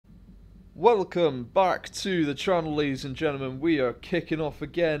Welcome back to the channel, ladies and gentlemen. We are kicking off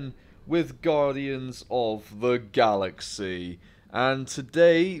again with Guardians of the Galaxy. And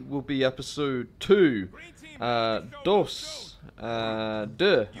today will be episode 2. Dos.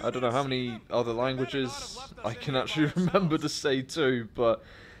 De. I don't know how many other languages I can actually remember to say too, but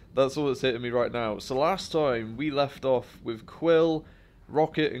that's all that's hitting me right now. So last time we left off with Quill,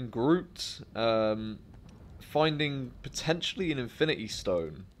 Rocket and Groot finding potentially an Infinity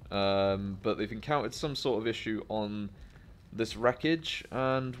Stone. But they've encountered some sort of issue on this wreckage,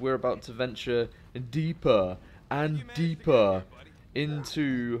 and we're about to venture deeper and deeper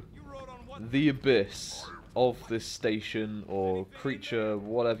into the abyss of this station, or creature,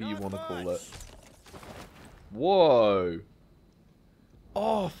 whatever you want to call it. Whoa!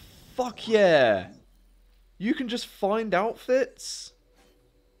 Oh, fuck yeah! You can just find outfits?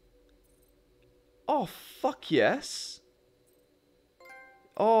 Oh, fuck yes!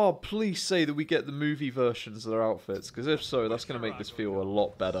 Oh, please say that we get the movie versions of their outfits, because if so, that's going to make this feel a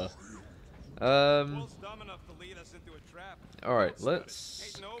lot better. Alright,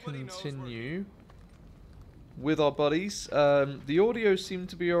 let's continue with our buddies. The audio seemed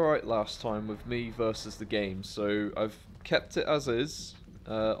to be alright last time with me versus the game, so I've kept it as is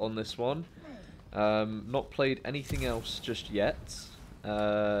on this one. Not played anything else just yet,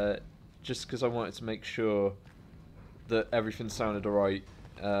 just because I wanted to make sure that everything sounded alright.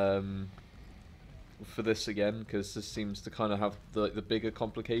 For this again, because this seems to kind of have the bigger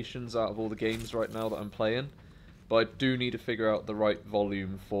complications out of all the games right now that I'm playing. But I do need to figure out the right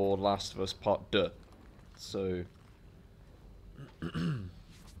volume for Last of Us Part 2. So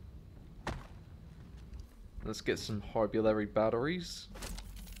let's get some harbulary batteries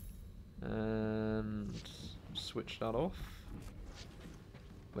and switch that off.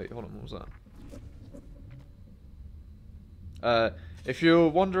 Wait, hold on, what was that? If you're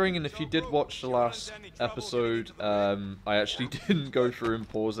wondering, and if you did watch the last episode, I actually didn't go through and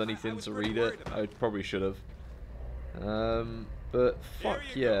pause anything to read it. I probably should have. But fuck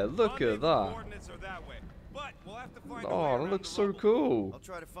yeah, look at that. Oh, that looks so cool. I'll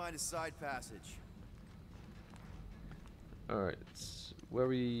try to find a side passage. Alright, where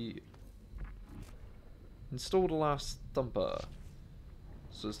we install the last thumper.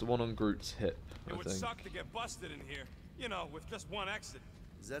 So it's the one on Groot's hip, I It would think. suck to get busted in here. You know, with just one exit.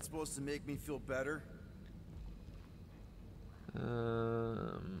 Is that supposed to make me feel better?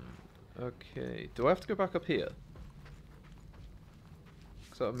 Okay. Do I have to go back up here?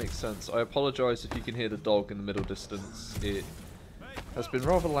 Because that would make sense. I apologise if you can hear the dog in the middle distance. It has been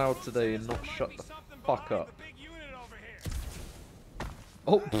rather loud today and not shut the fuck up.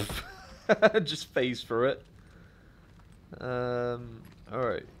 Oh! Just phased through it.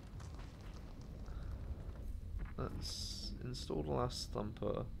 Alright. Let's install the last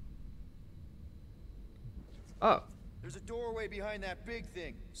thumper. Ah! There's a doorway behind that big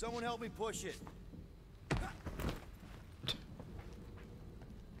thing. Someone help me push it.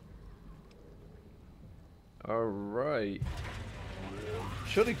 Alright.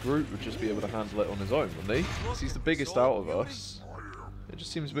 Surely Groot would just be able to handle it on his own, wouldn't he? Because he's the biggest out of us. It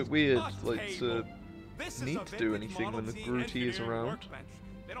just seems a bit weird, like, to need to do anything when the Grooty is around.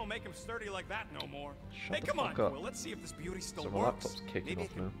 They don't make him sturdy like that no more. Shut hey, the come fuck on, up. Well, let's see if this beauty still So my works. laptop's kicking Maybe off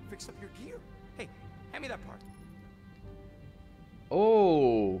I can now. fix up your gear. Hey, hand me that part.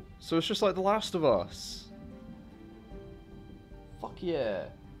 Oh! So it's just like The Last of Us. Fuck yeah.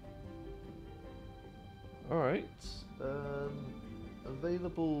 Alright.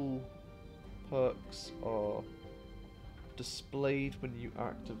 Available perks are displayed when you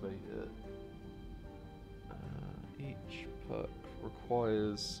activate it. Each perk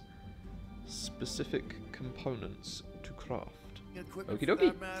requires specific components to craft. Okie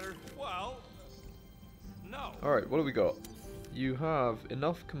dokie. Well, no. Alright, what do we got? You have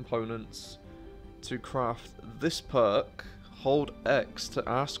enough components to craft this perk. Hold X to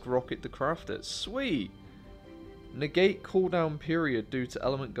ask Rocket to craft it. Sweet! Negate cooldown period due to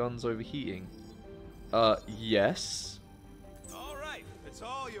element guns overheating. Yes. Alright, it's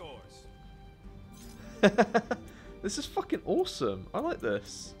all yours. This is fucking awesome. I like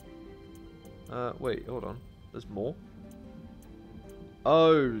this. Wait, hold on. There's more.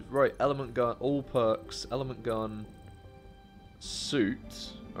 Oh, right. Element gun. All perks. Element gun.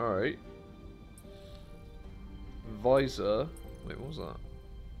 Suit. Alright. Visor. Wait, what was that?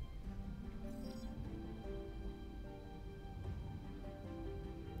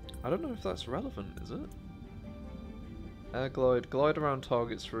 I don't know if that's relevant, is it? Air glide. Glide around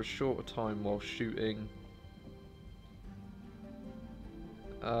targets for a shorter time while shooting.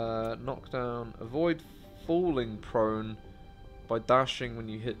 Knockdown. Avoid falling prone by dashing when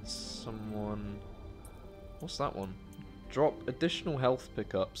you hit someone. What's that one? Drop additional health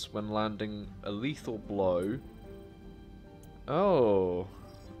pickups when landing a lethal blow. Oh.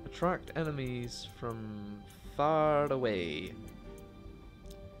 Attract enemies from far away.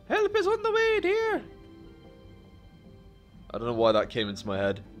 Help is on the way, dear! I don't know why that came into my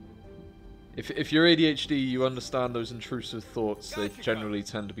head. If you're ADHD, you understand those intrusive thoughts. They generally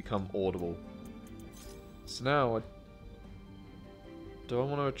tend to become audible. So now, do I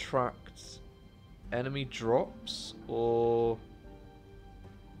want to attract enemy drops, or...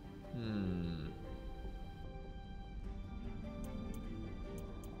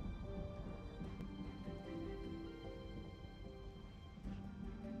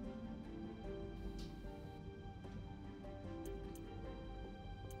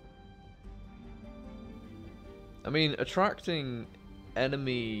 I mean, attracting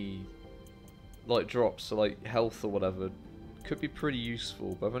enemy, like, drops, so, like, health or whatever, could be pretty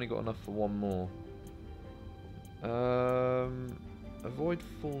useful, but I've only got enough for one more. Avoid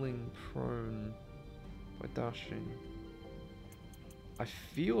falling prone by dashing. I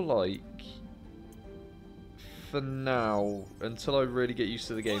feel like, for now, until I really get used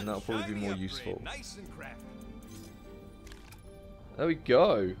to the game, that'll probably be more useful. There we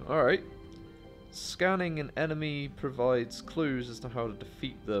go, alright. Scanning an enemy provides clues as to how to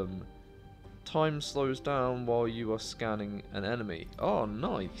defeat them. Time slows down while you are scanning an enemy. Oh,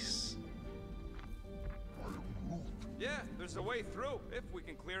 nice. Yeah, there's a way through, if we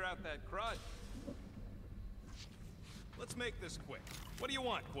can clear out that crud. Let's make this quick. What do you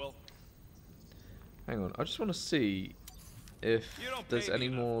want, Quill? Hang on, I just want to see if there's any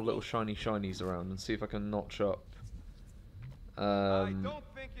more little shiny shinies around and see if I can notch up I don't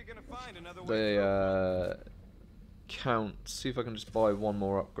think you're gonna find another way through. the count. See if I can just buy one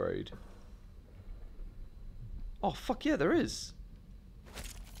more upgrade. Oh, fuck yeah, there is.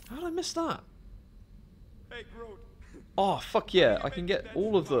 How did I miss that? Hey, Groot. Oh, fuck yeah, I can get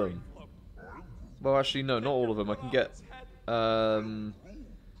all of them. Well, actually, no, not all of them. I can get,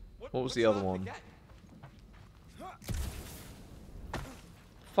 what was the other one?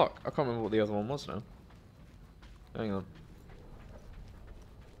 Fuck, I can't remember what the other one was now. Hang on.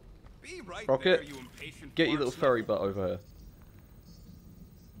 Be right Rocket, there, you impatient get your little bark fairy butt over here.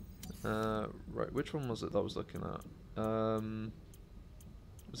 Right, which one was it that I was looking at?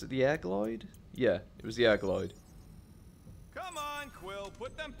 Was it the air glide? Yeah, it was the air glide. Come on, Quill,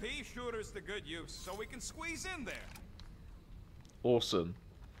 put them pea shooters to good use so we can squeeze in there. Awesome.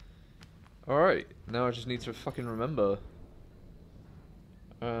 Alright, now I just need to fucking remember.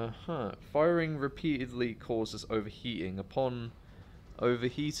 Firing repeatedly causes overheating. Upon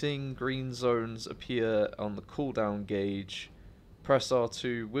overheating, green zones appear on the cooldown gauge. Press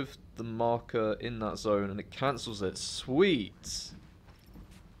R2 with the marker in that zone and it cancels it. Sweet!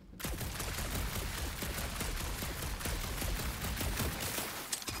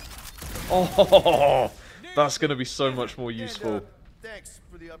 Oh, that's going to be so much more useful. And, thanks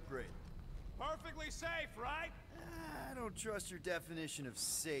for the upgrade. Perfectly safe, right? I don't trust your definition of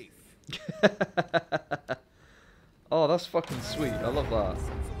safe. Oh, that's fucking sweet. I love that. Seems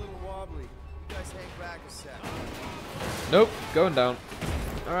a little wobbly. You guys hang back a sec. Nope, going down.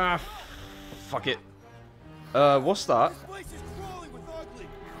 Ah, fuck it. What's that? This place is crawling with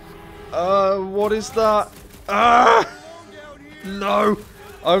ugly. What is that? Ah! Down here. No!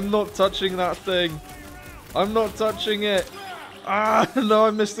 I'm not touching that thing. I'm not touching it. Ah, no, I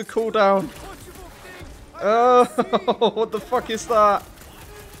missed the cooldown. Oh, what the fuck is that?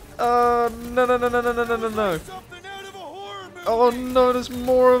 No, no, no, no, no, no, no, no, no. Something out of a horror movie. Oh no, there's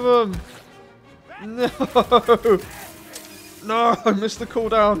more of them. No. No, I missed the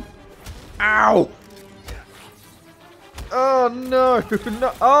cooldown. Ow. Oh no.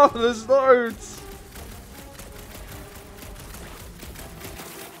 No. Oh, there's loads.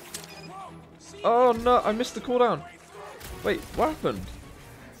 Oh no, I missed the cooldown. Wait, what happened?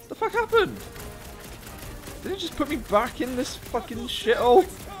 What the fuck happened? Did it just put me back in this fucking shithole?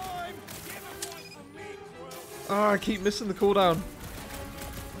 Ah, I keep missing the cooldown.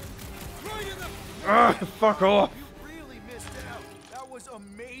 Ah, fuck off. You really missed out. That was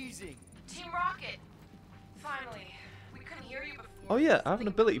amazing. Team Rocket! Finally. We couldn't hear you before. Oh yeah, I have an Something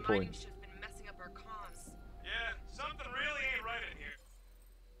ability with the mining point. shift's been messing up our comms. Yeah, something really ain't right in here.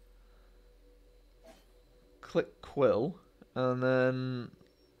 Click Quill, and then...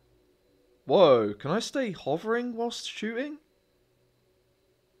 Whoa, can I stay hovering whilst shooting?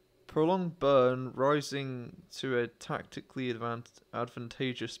 Prolonged burn, rising to a tactically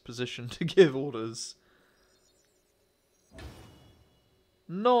advantageous position to give orders.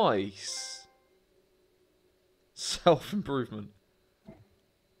 Nice! Self-improvement.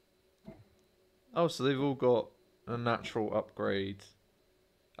 Oh, so they've all got a natural upgrade.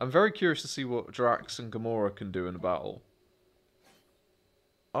 I'm very curious to see what Drax and Gamora can do in a battle.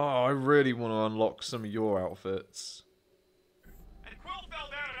 Oh, I really want to unlock some of your outfits. And Quill fell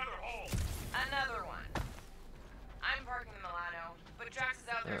down another hole. Another one. I'm parking the Milano, but Drax is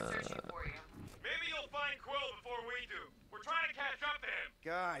out there searching for you. Maybe you'll find Quill before we do. We're trying to catch up to him.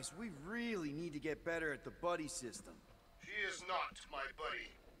 Guys, we really need to get better at the buddy system. He is not my buddy.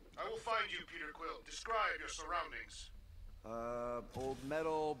 I will find you, Peter Quill. Describe your surroundings. Old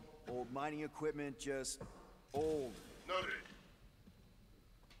metal, old mining equipment, just old. Noted.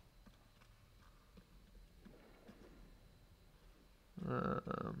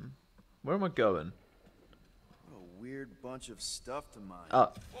 Where am I going? What a weird bunch of stuff to mine.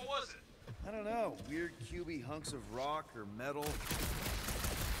 Ah, What was it? I don't know, weird cubey hunks of rock or metal.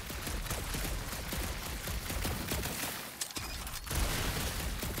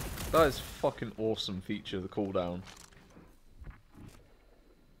 that is fucking awesome feature, the cooldown.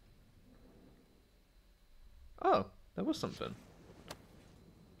 Oh, there was something.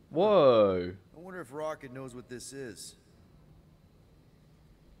 Whoa. I wonder if Rocket knows what this is.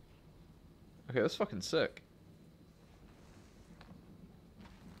 Okay, that's fucking sick.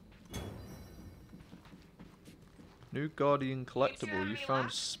 New Guardian collectible. You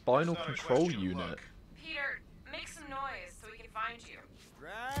found spinal That's not a control question of unit. luck. Peter, make some noise so we can find you.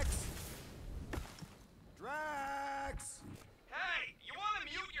 Drax? Drax! Hey, you want to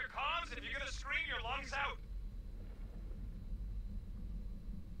mute your comms if you're gonna scream your lungs out?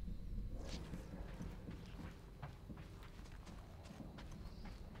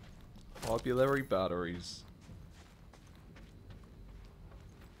 Obulary batteries.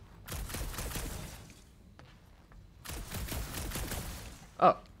 Oh,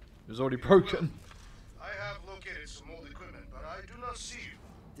 it was already broken. I have located some old equipment, but I do not see you.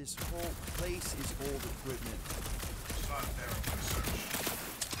 This whole place is old equipment. It's not there in my search.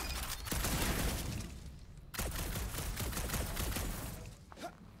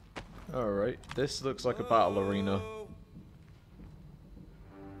 Alright, this looks like a battle arena.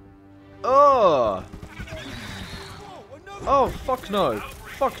 Oh! Oh, fuck no.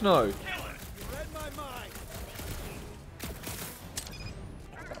 Fuck no. You read my mind.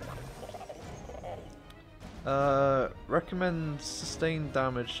 Recommend sustained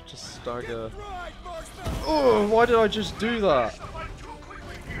damage to stagger. Right, Marshmallow! Oh, why did I just do that? Fight too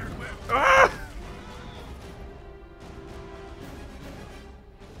quickly, Peter Quill. Ah!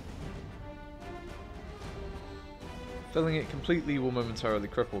 Filling it completely will momentarily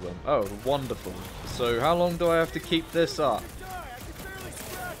cripple them. Oh, wonderful. So how long do I have to keep this up? Die, I can barely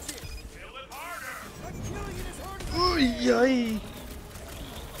scratch it! Kill it harder. I'm killing it as hard as Ooh, yay!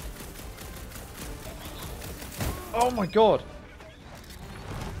 Oh my god!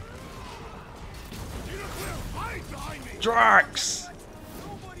 Peter Quill, hide behind me. Drax!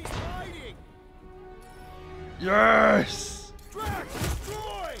 nobody's hiding! Yes! Drax,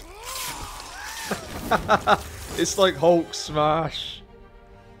 destroy! It's like Hulk smash.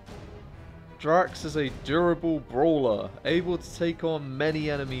 Drax is a durable brawler, able to take on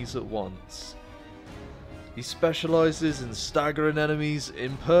many enemies at once. He specializes in staggering enemies,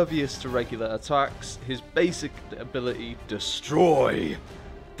 impervious to regular attacks. His basic ability, Destroy,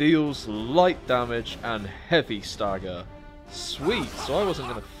 deals light damage and heavy stagger. Sweet, so I wasn't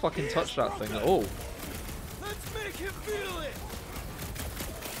gonna fucking touch that thing at all. Let's make him feel it!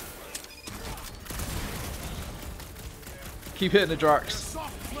 Keep hitting the Drax.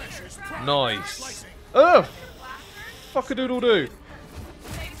 Soft flesh is prime. Nice. Ugh! Fuck-a-doodle-doo.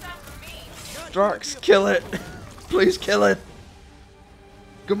 Save some for me. Drax, kill it! Please kill it!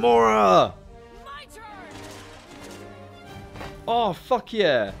 Gamora! My turn! Oh, fuck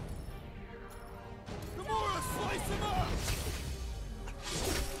yeah! Gamora, slice him up!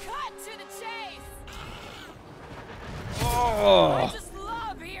 Cut to the chase! I Oh! just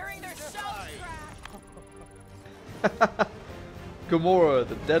love hearing their shells crack! Gamora,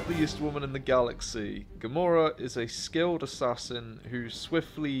 the deadliest woman in the galaxy. Gamora is a skilled assassin who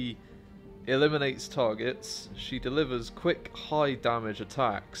swiftly eliminates targets. She delivers quick, high damage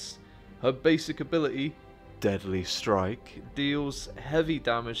attacks. Her basic ability, Deadly Strike, deals heavy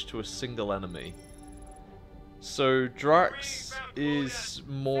damage to a single enemy. So Drax is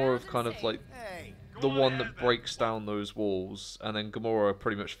more of kind of like Hey, the one that breaks down those walls, and then Gamora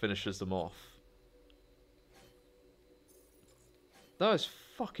pretty much finishes them off. That is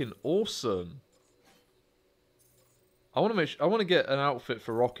fucking awesome. I want to get an outfit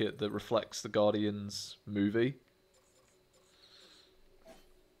for Rocket that reflects the Guardians movie.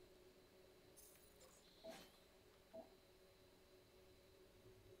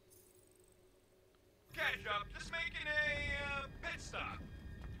 catch up. Just making a pit stop.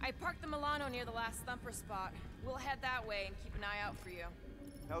 I parked the Milano near the last thumper spot. We'll head that way and keep an eye out for you.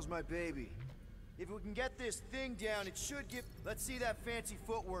 How's my baby? If we can get this thing down, it should get... Let's see that fancy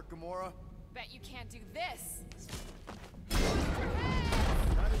footwork, Gamora. Bet you can't do this.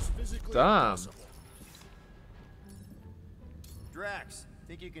 That is physically Damn. impossible. Drax,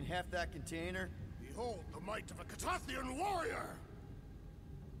 think you can heft that container? Behold the might of a Catathian warrior!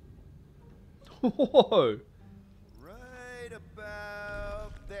 Whoa. Right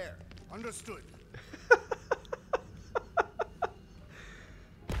about there. Understood.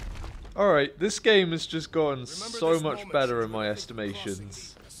 Alright, this game has just gotten so this much moment better should in my never think of crossing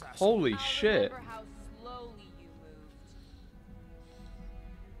estimations. the assassin. Holy I'll shit. remember how slowly you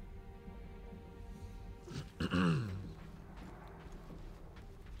moved.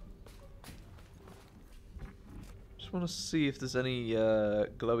 Just want to see if there's any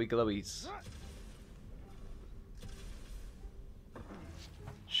glowy glowies.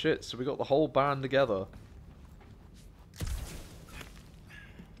 Shit, so we got the whole band together.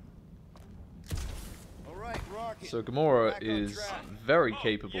 All right, Rocket. So Gamora Back on is track. very Oh,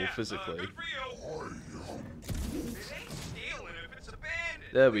 capable yeah, physically. Good for you. It ain't stealing if it's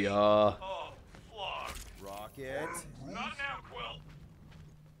abandoned. There we are. Oh, flog. Rocket. Not now, Quill.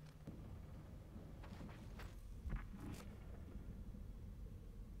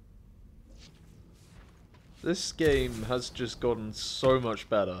 This game has just gotten so much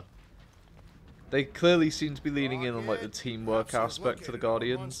better. They clearly seem to be leaning in on like the teamwork aspect for the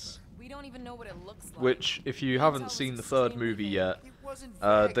Guardians, We don't even know what it looks like. which if you Intel haven't was seen the third extremely movie vague. yet, It wasn't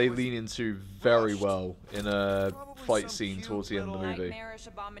vague, they was lean it? into very Rushed. well in a Probably fight some scene cute towards the end of the little movie. Nightmarish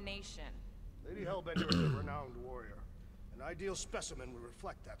abomination. Lady Hellbender is a renowned warrior. An ideal specimen would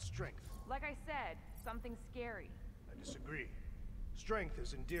reflect that strength. Like I said, something scary. I disagree. Strength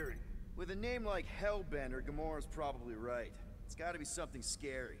is endearing. With a name like Hellbender, Gamora's probably right. It's gotta be something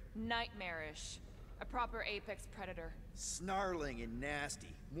scary. Nightmarish. A proper apex predator. Snarling and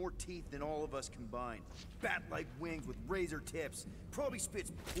nasty. More teeth than all of us combined. Bat-like wings with razor tips. Probably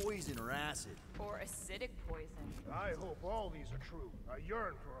spits poison or acid. Or acidic poison. I hope all these are true. I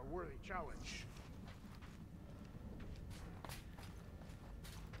yearn for a worthy challenge.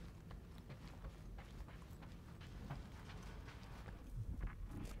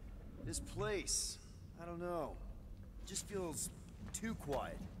 This place, I don't know. It just feels too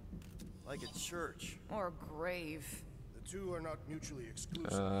quiet. Like a church. Or a grave. The two are not mutually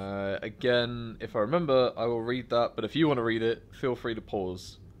exclusive. Again, if I remember, I will read that, but if you want to read it, feel free to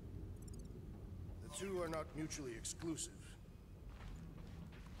pause. The two are not mutually exclusive.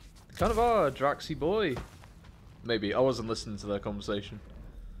 Kind of are, Draxy boy. Maybe, I wasn't listening to their conversation.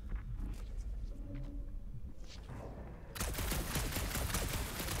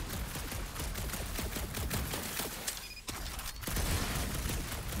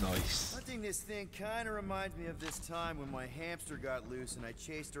 Nice. Hunting this thing kind of reminds me of this time when my hamster got loose and I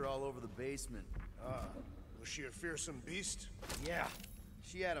chased her all over the basement. Ah, was she a fearsome beast? Yeah,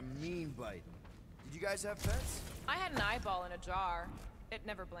 she had a mean bite. Did you guys have pets? I had an eyeball in a jar. It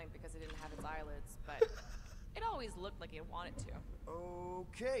never blinked because it didn't have its eyelids, but it always looked like it wanted to.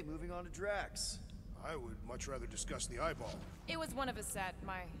 Okay, moving on to Drax. I would much rather discuss the eyeball. It was one of a set.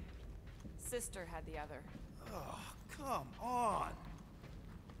 My sister had the other. Oh, come on.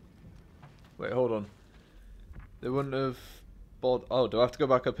 Wait, hold on. They wouldn't have bothered. Oh, do I have to go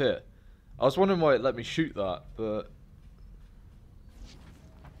back up here? I was wondering why it let me shoot that, but...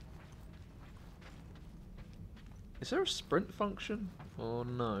 Is there a sprint function? Or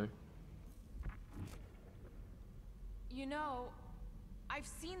no? You know, I've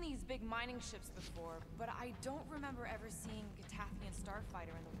seen these big mining ships before, but I don't remember ever seeing a Catathian starfighter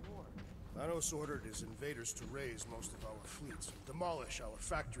in the war. Thanos ordered his invaders to raise most of our fleets and demolish our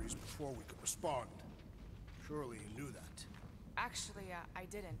factories before we could respond. Surely you knew that. Actually, I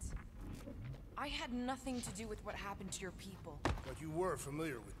didn't. I had nothing to do with what happened to your people. But you were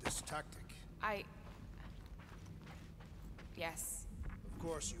familiar with this tactic. Yes. Of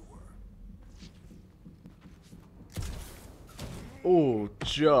course you were. Oh,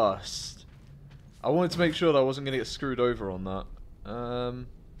 just. I wanted to make sure that I wasn't going to get screwed over on that.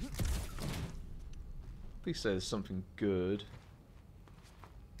 Please say there's something good.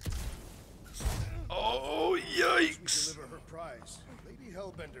 Oh, yikes! Deliver her prize. Lady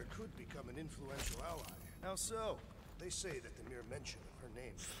Hellbender could become an influential ally. How so? They say that the mere mention of her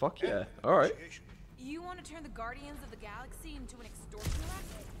name. Fuck yeah. and Alright. negotiation- You want to turn the Guardians of the Galaxy into an extortion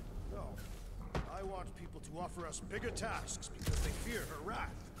racket? No. I want people to offer us bigger tasks because they fear her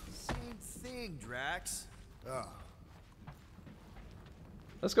wrath. Same thing, Drax. Ah.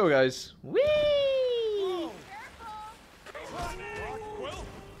 Let's go, guys. Whee!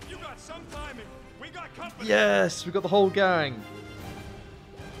 got company. Yes, we got the whole gang.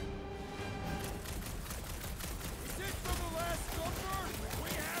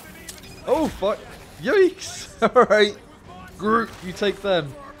 Oh fuck! Yikes! All right, Groot, you take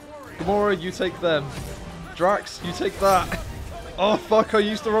them. Gamora, you take them. Drax, you take that. Oh fuck! I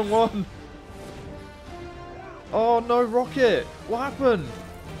used the wrong one. Oh no, Rocket! What happened?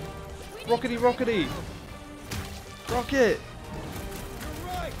 Rockety, Rockety! Rocket! You're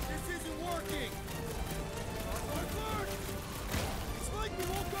right. This isn't working. It's like we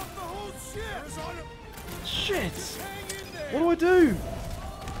woke up the whole ship. Shit! Hang in there. What do I do?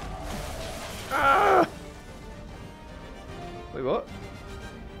 Ah! Wait, what?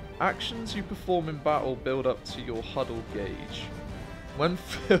 Actions you perform in battle build up to your huddle gauge. When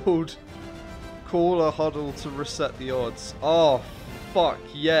filled, call a huddle to reset the odds. Oh, fuck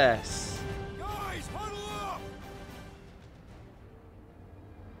yes. Guys, huddle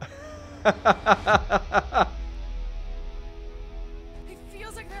up. It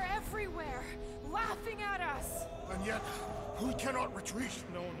feels like they're everywhere, laughing at us. And yet, we cannot retreat.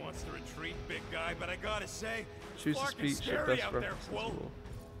 No one wants to retreat, big guy, but I gotta say, Choose a fucking speech that scary best out there, references Quill. all.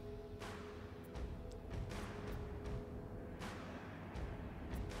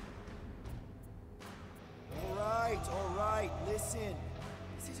 All right, listen.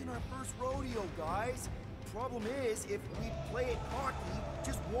 This isn't our first rodeo, guys. Problem is, if we play it cocky,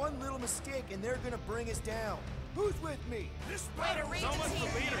 just one little mistake and they're gonna bring us down. Who's with me? This Way to battle read so the much tea,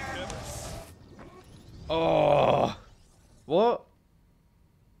 for leadership. Oh, what?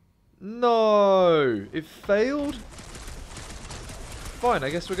 No, it failed. Fine, I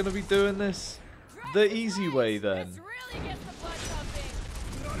guess we're gonna be doing this the easy way then. This really gets the blood pumping.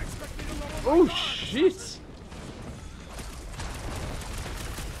 Oh shit!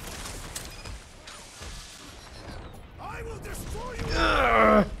 I will destroy you!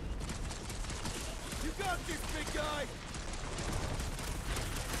 Ugh. You got this, big guy!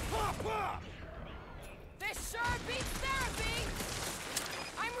 Pop, pop! This sure beats therapy.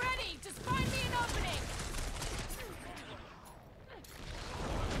 I'm ready. Just find me an opening.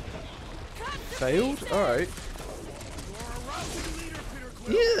 Cut to Failed? pieces. Alright. You're a rousing leader, Peter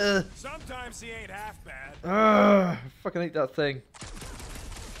Quill. Yeah! Sometimes he ain't half bad. I fucking hate that thing.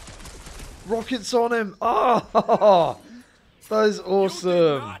 Rockets on him! Ah! That is You did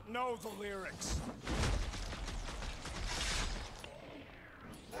awesome! not know the lyrics.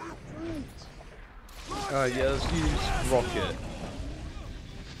 Yeah, let's use Rocket.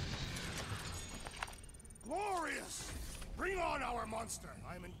 Glorious! Bring on our monster.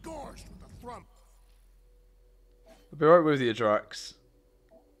 I am engorged with the thrump. I'll be right with you, Drax.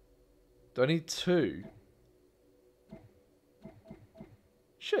 Do I need two?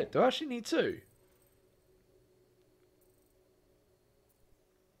 Shit, do I actually need two?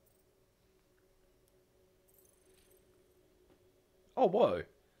 Oh, whoa.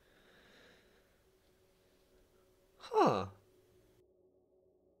 Huh.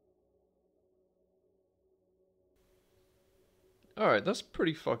 Alright, that's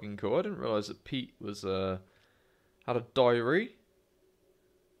pretty fucking cool. I didn't realize that Pete was, had a diary.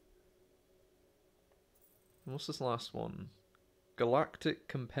 And what's this last one? Galactic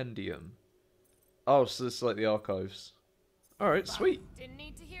Compendium. Oh, so this is like the archives. Alright, sweet. Didn't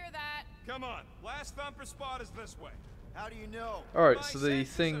need to hear that. Come on, last thumper spot is this way. How do you know? Alright, My so the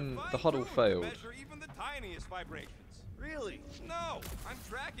senses thing, are the huddle fine-tuned to failed. measure even the tiniest vibrations. Really? No, I'm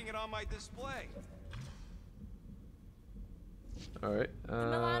tracking it on my display. Alright,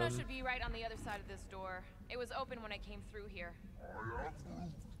 Milano should be right on the other side of this door. It was open when I came through here.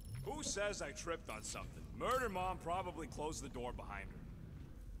 Who says I tripped on something? Murder Mom probably closed the door behind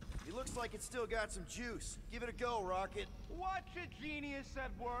her. It looks like it's still got some juice. Give it a go, Rocket. Watch a genius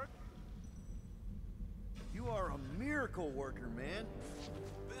at work. You are a miracle worker, man.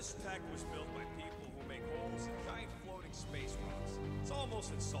 This tech was built by people who make holes in giant floating space rocks. It's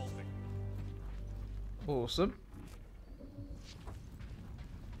almost insulting. awesome.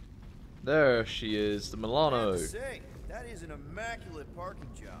 There she is, the I Milano. have to say, that is an immaculate parking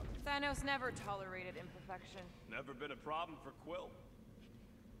job. Thanos never tolerated imperfection. Never been a problem for Quill.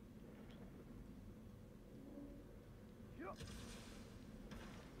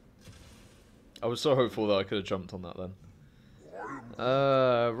 I was so hopeful that I could have jumped on that then.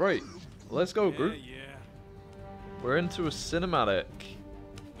 Right. Let's go, Groot. Yeah. We're into a cinematic.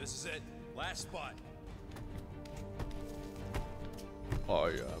 This is it. Last spot. I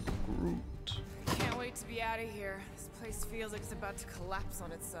am Groot. Can't wait to be out of here. This place feels like it's about to collapse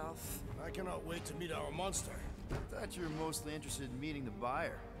on itself. I cannot wait to meet our monster. I thought you were mostly interested in meeting the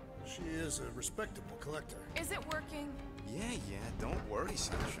buyer. She is a respectable collector. Is it working? Yeah, don't worry,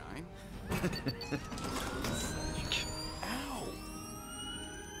 Sunshine. Ow!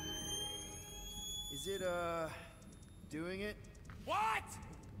 Is it, doing it? What?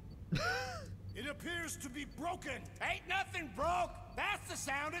 It appears to be broken. Ain't nothing broke. That's the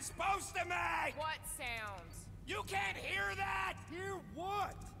sound it's supposed to make. What sound? You can't hear that. Hear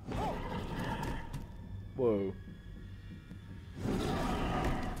what? Whoa.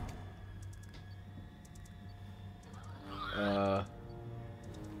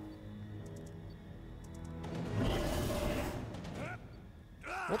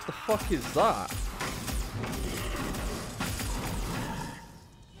 What the fuck is that?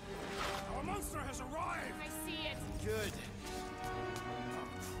 Our monster has arrived. I see it. Good. Oh,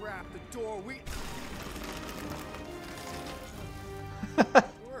 crap, the door,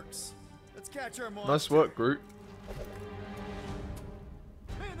 works. Let's catch our monster. Nice work, Groot.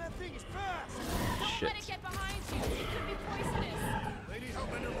 Man, that thing is fast! Don't Shit. let it get behind you. It could be poisonous. Lady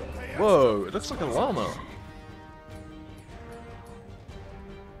Hellbender will pay Whoa, it looks like a llama.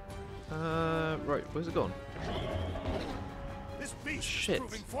 Right, where's it gone? This beast Shit. is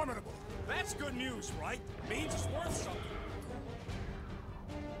proving formidable. That's good news, right? Means it's worth something.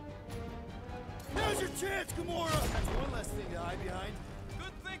 Now's your chance, Gamora! That's one less thing to hide behind.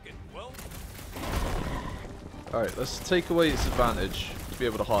 Good thinking. Well, Alright, let's take away its advantage to be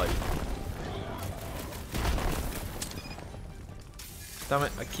able to hide. Damn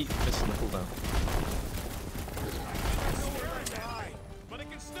it, I keep missing the cooldown. but it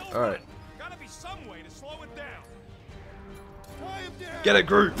can still All right. run. Gotta be some way to slow it down. Tie him down! Get it,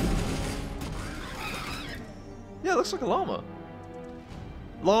 Groot! Yeah, it looks like a llama.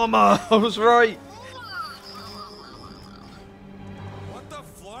 Llama! I was right! What the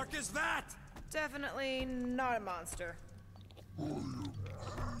flark is that? Definitely not a monster.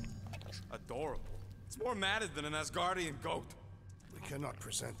 Adorable. It's more matted than an Asgardian goat. We cannot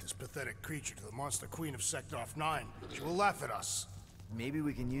present this pathetic creature to the monster queen of Sector 9. She will laugh at us. Maybe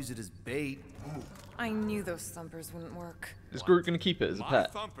we can use it as bait. I knew those thumpers wouldn't work. Is Groot gonna keep it as a My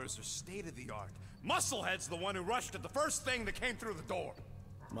pet? thumpers are state of the art. Musclehead's the one who rushed at the first thing that came through the door.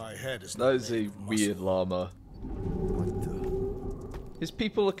 My head is That not is made a of weird muscle. llama. What the? His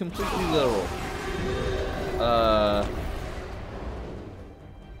people are completely literal.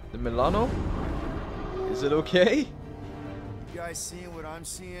 The Milano? Is it okay? You guys seeing what I'm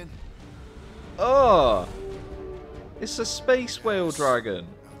seeing? Oh! It's a space whale dragon.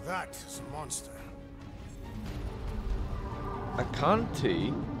 Now that is a monster. A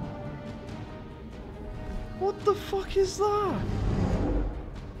Kanti? What the fuck is that? Alright.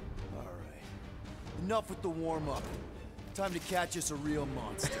 Enough with the warm-up. Time to catch us a real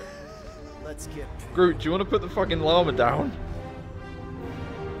monster. Let's get... Groot, do you want to put the fucking llama down?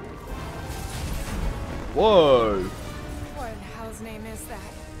 Whoa! What in hell's name is that?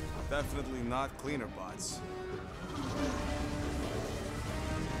 Definitely not cleaner bots.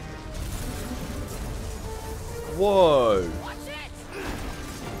 Whoa! Watch it!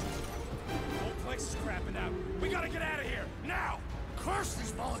 Whole place is crapping out. We gotta get out of here now. Curse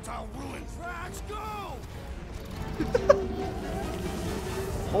these volatile ruins! Let's go!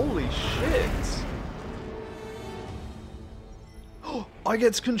 Holy shit! I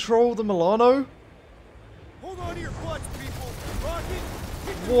get to control the Milano? Hold on to your butts, people! Rocket!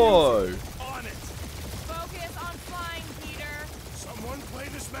 Hit the Whoa! On it. Focus on flying, Peter. Someone play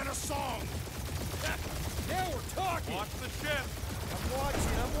this man a song! Now we're talking! Watch the ship. I'm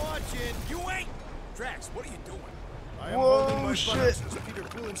watching! You ain't. Drax, what are you doing? I am Whoa, holding my shit. buttocks as Peter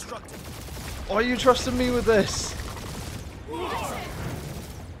Quill instructed. Why are you trusting me with this?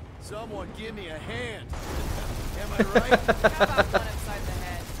 Someone give me a hand! Am I right? How about one upside the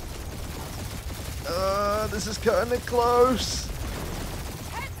head? This is kinda close.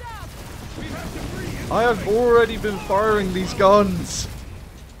 Heads up! We have debris in I have already been firing these guns.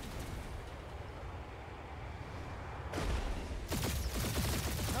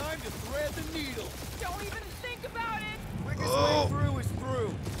 Time to thread the needle! Don't even think about it! Quickest way through is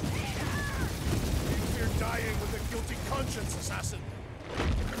through! You're dying with a guilty conscience, assassin.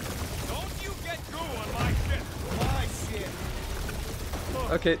 Don't you get goo on my ship. My shit!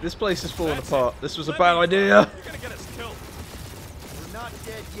 Okay, this place is falling That's apart. it. This was a Let bad me idea. You're gonna get us killed. We're not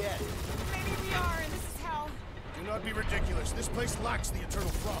dead yet. Maybe we are, and this is hell. Do not be ridiculous. This place lacks the eternal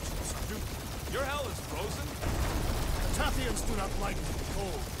frost of Sarduth. Your hell is frozen. Tathians do not like to be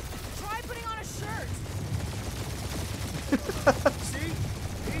cold. Try putting on a shirt. See?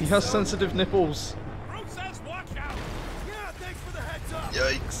 He has sensitive nipples. Groot says watch out. Yeah, thanks for the heads up!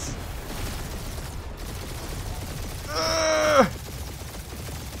 Yikes.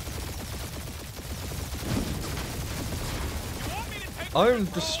 I'm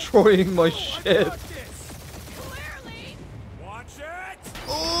destroying my ship. Clearly! Watch it!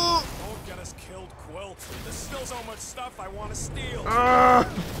 Oh! Don't get us killed, Quill. There's still so much stuff I want to steal. Ah,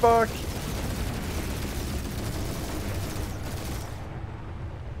 fuck.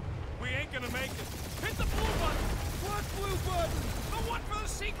 We ain't gonna make it. Hit the blue button. What blue button? The one for the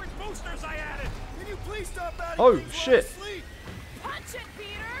secret boosters I added. Can you please stop adding Oh, things while shit. I'm asleep? Punch it,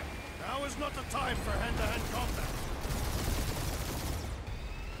 Peter! Now is not the time for hand-to-hand combat.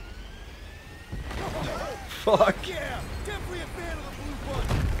 Fuck. Yeah, definitely a fan of the blue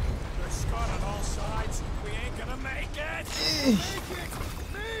button. There's Scott on all sides. We ain't gonna make it. Make it,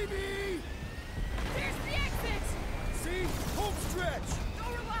 maybe. There's the exit! See, home stretch. Go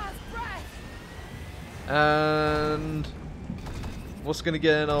your last breath! And what's gonna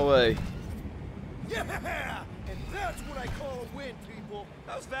get in our way? Yeah, and that's what I call a win, people.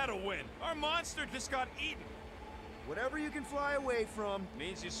 How's that a win? Our monster just got eaten. Whatever you can fly away from.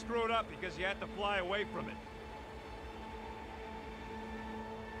 Means you screwed up because you had to fly away from it.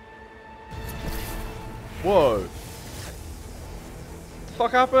 Whoa. The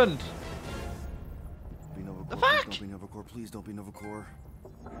fuck happened? The fuck? Don't be Novacore, please don't be Novacore.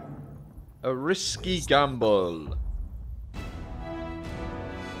 A risky gamble.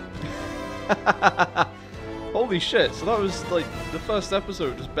 Holy shit, so that was like the first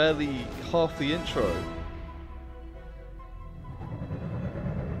episode, just barely half the intro.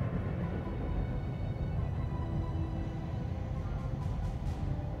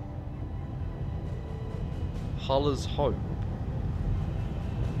 Holler's Hope.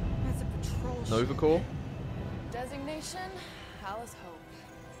 That's a patrol ship. Novacore? Designation, Alice Hope.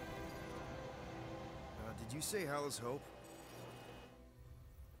 Did you say Hala's Hope?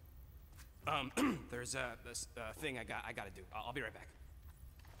 There's this thing I gotta do. I'll be right back.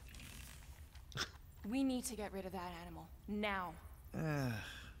 We need to get rid of that animal. Now.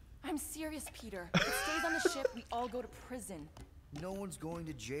 I'm serious, Peter. If it stays on the ship, we all go to prison. No one's going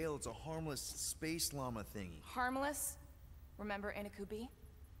to jail. It's a harmless space llama thingy. Harmless? Remember Inakubi?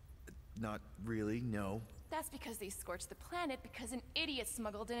 Not really, no. That's because they scorched the planet because an idiot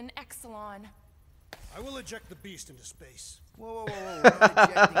smuggled in an Exelon. I will eject the beast into space. Whoa, we're not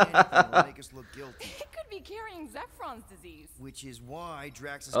ejecting anything. It'll make us look guilty. It could be carrying Zephron's disease. Which is why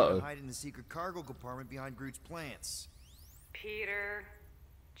Drax is going to hide in the secret cargo compartment behind Groot's plants. Peter,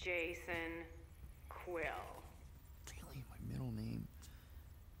 Jason, Quill. Really, my middle name?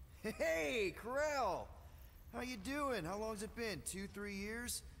 Hey, Corell! How you doing? How long's it been? 2-3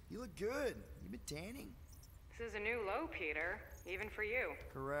 years? You look good. You been tanning? This is a new low, Peter. Even for you.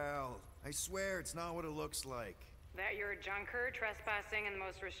 Corell, I swear it's not what it looks like. That you're a junker trespassing in the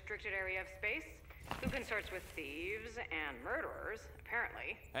most restricted area of space? Who consorts with thieves and murderers,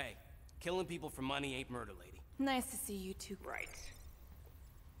 apparently. Hey, killing people for money ain't murder, lady. Nice to see you two. Right.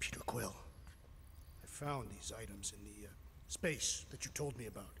 Peter Quill, I found these items in the space that you told me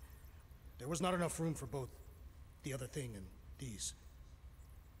about. There was not enough room for both the other thing and these.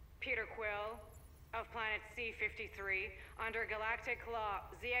 Peter Quill, of planet C-53, under Galactic Law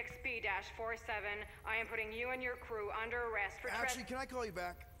ZXP-47, I am putting you and your crew under arrest for Actually, can I call you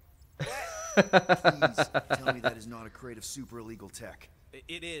back? What? Please tell me that is not a crate of super illegal tech.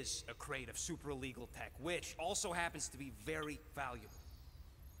 It is a crate of super illegal tech, which also happens to be very valuable.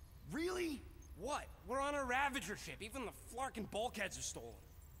 Really? What? We're on a Ravager ship. Even the flarkin' bulkheads are stolen.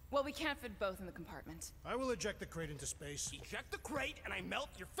 Well, we can't fit both in the compartment. I will eject the crate into space. Eject the crate and I melt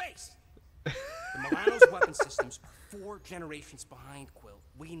your face! The Milano's weapon systems are 4 generations behind, Quill.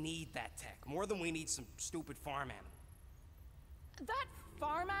 We need that tech, more than we need some stupid farm animal. That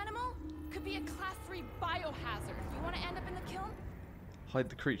farm animal could be a Class 3 biohazard. You want to end up in the kiln? Hide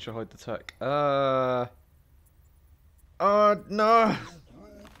the creature, hide the tech. No.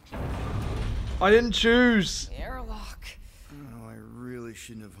 I didn't choose. Airlock. Oh, I really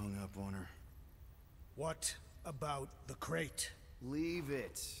shouldn't have hung up on her. What about the crate? Leave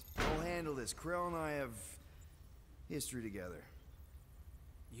it. I'll handle this. Krell and I have history together.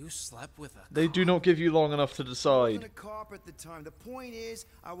 You slept with a They do not give you long enough to I decide. wasn't a cop at the time. The point is,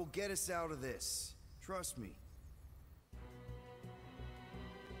 I will get us out of this. Trust me.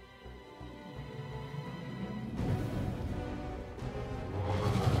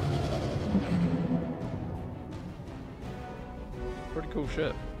 Pretty cool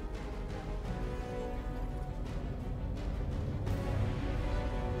shit.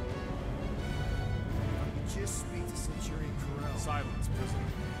 Just speak to Centurion Corell. Silence, prisoner.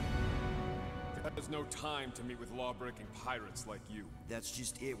 There's no time to meet with law-breaking pirates like you. That's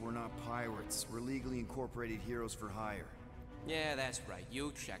just it. We're not pirates. We're legally incorporated heroes for hire. Yeah, that's right.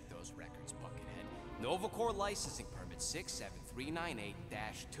 You check those records, Buckethead. Nova Corps licensing permit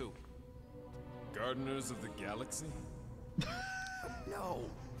 67398-2. Gardeners of the Galaxy? No.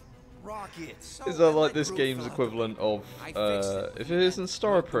 Rockets. Is that like this game's equivalent of, if it isn't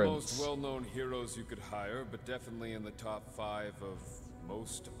Star Not the Prince? most well-known heroes you could hire, but definitely in the top 5 of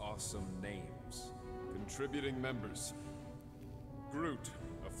most awesome names. Contributing members. Groot,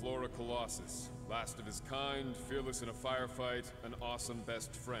 a Flora Colossus. Last of his kind, fearless in a firefight, an awesome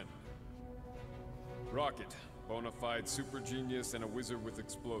best friend. Rocket, bona fide super genius and a wizard with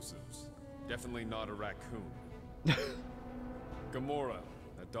explosives. Definitely not a raccoon. Gamora,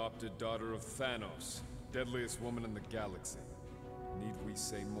 adopted daughter of Thanos, deadliest woman in the galaxy. Need we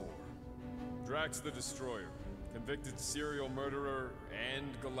say more? Drax the Destroyer, convicted serial murderer and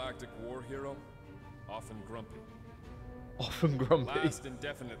galactic war hero, often grumpy. Often grumpy. Last and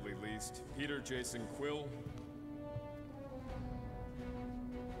definitely least, Peter Jason Quill.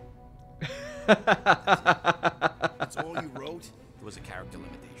 That's all you wrote? It was a character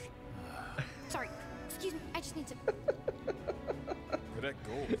limitation. Sorry, excuse me, I just need to... Cadet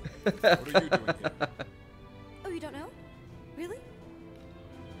Gold, what are you doing here? Oh, you don't know? Really?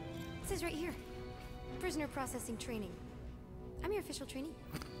 It says right here. Prisoner processing training. I'm your official trainee.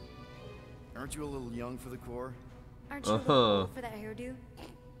 Aren't you a little young for the Corps? Aren't you a little old for that hairdo?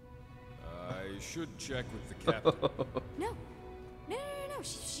 I should check with the captain. No. No.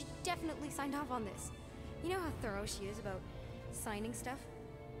 She definitely signed off on this. You know how thorough she is about signing stuff?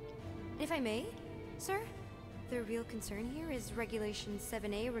 If I may, sir, the real concern here is Regulation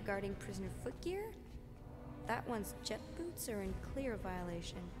 7A regarding prisoner footgear. That one's jet boots are in clear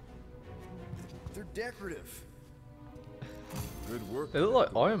violation. They're decorative. Good work. They look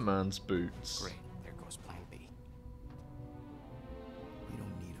like Iron Man's boots. Great, there goes Plan B. You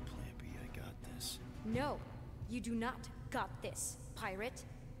don't need a plan B, I got this. No, you do not got this, pirate.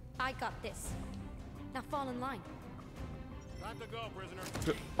 I got this. Now fall in line. Time to go, prisoner.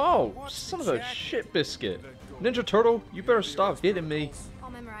 Oh, son of a shit biscuit. Ninja Turtle, you better stop hitting me.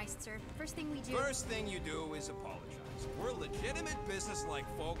 All memorized, sir. First thing we do... First thing you do is apologize. We're legitimate business-like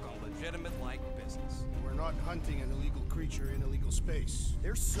folk on legitimate-like business. We're not hunting an illegal creature in illegal space.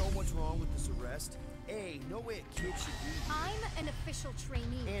 There's so much wrong with this arrest. A, no way a kid should be here. I'm an official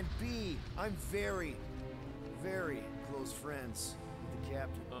trainee. And B, I'm very, very close friends with the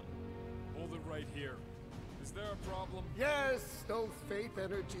captain. Hold it right here. Is there a problem? Yes, no faith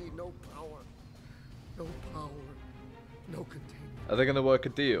energy, no power. No power, no containment. Are they gonna work a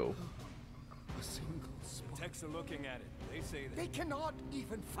deal? A single spot. Techs are looking at it. They say that. They cannot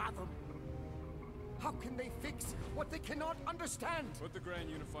even fathom. How can they fix what they cannot understand? Put the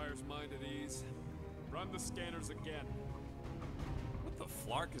Grand Unifier's mind at ease. Run the scanners again. What the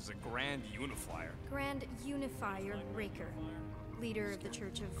flark is a Grand Unifier? Grand Unifier Raker. Leader of the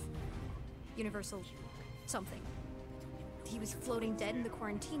Church of Universal something. He was floating dead in the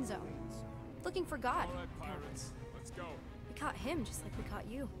quarantine zone. Looking for God. All right, pirates. Let's go. We caught him just like we caught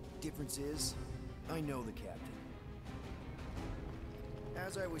you. Difference is, I know the captain.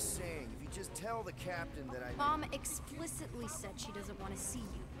 As I was saying, if you just tell the captain that I... Mom explicitly said she doesn't want to see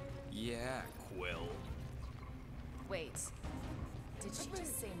you. Yeah, Quill. Wait. Did she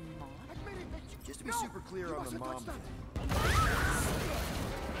just say mom? Just to be super clear on the mom thing.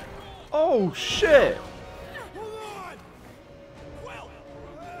 Oh shit!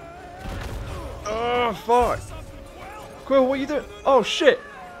 Oh fuck! Quill, what are you doing? Oh shit!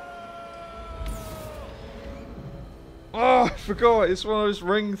 Oh, I forgot. It's one of those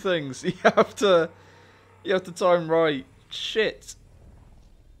ring things. You have to time right. Shit.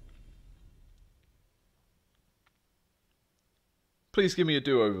 Please give me a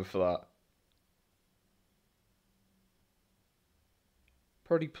do-over for that.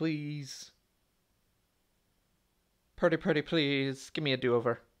 Pretty please. Pretty please. Give me a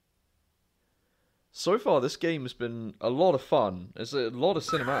do-over. So far, this game has been a lot of fun. There's a lot of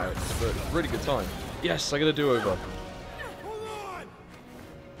cinematics, but really good time. Yes, I get a do-over.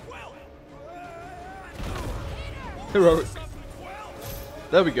 Heroic.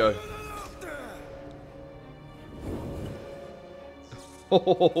 There we go.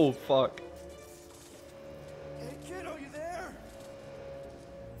 Oh, fuck. Hey, kid, are you there?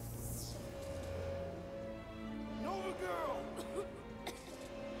 Nova girl!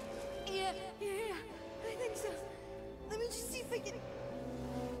 Yeah, I think so. Let me just see if I can...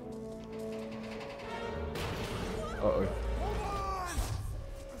 Uh-oh. Hold on!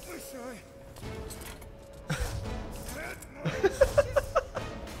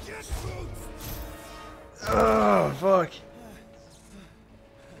 Get boots! Oh, fuck.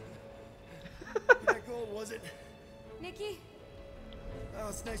 That gold, was it? Nikki? Oh,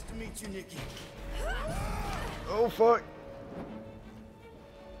 it's nice to meet you, Nikki. Oh fuck!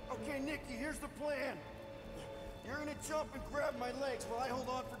 Okay, Nikki, here's the plan. You're gonna jump and grab my legs while I hold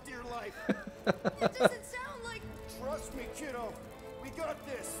on for dear life. That doesn't sound like... Trust me, kiddo. We got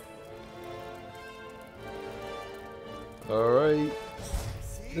this. Alright.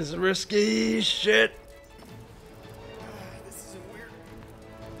 See? This is risky shit. This isn't weird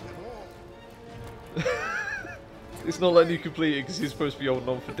at all. It's not letting you complete it because you're supposed to be holding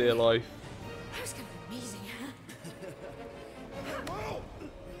on for dear life. That was kind of amazing. Whoa!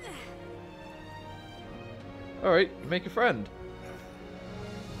 Alright, make a friend.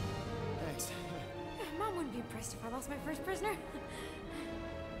 Thanks. Mom wouldn't be impressed if I lost my first prisoner.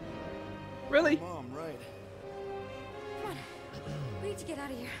 Really? Mom, right. Come on. We need to get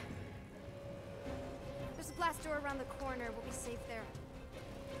out of here. There's a glass door around the corner. We'll be safe there.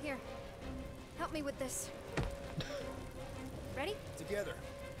 Here. Help me with this. Ready? Together.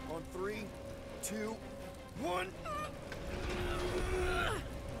 On 3, 2, 1.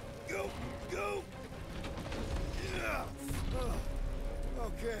 Go! Go! Yeah.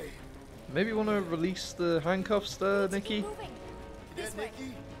 Okay. Maybe you want to release the handcuffs there, Nikki? Keep moving. Yeah, This way.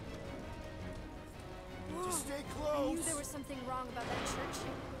 Nikki? Whoa. Just stay I knew close. there was something wrong about that church.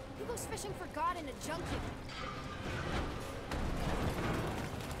 Who goes fishing for God in a junkie?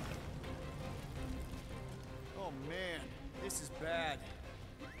 Oh man, this is bad.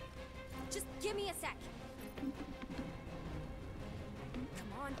 Just give me a sec. Come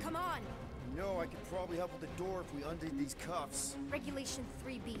on, come on. No, I could probably help with the door if we undid these cuffs. Regulation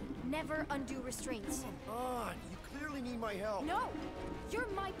 3B. Never undo restraints. Come on, you clearly need my help. No! You're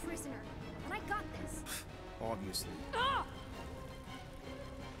my prisoner. And I got this. Obviously. Ah!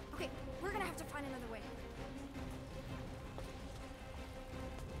 Okay, we're gonna have to find another way.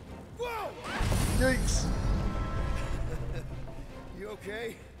 Whoa! Yikes! You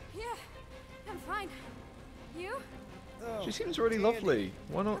okay? Yeah, I'm fine. You? Oh, She seems really dandy. lovely.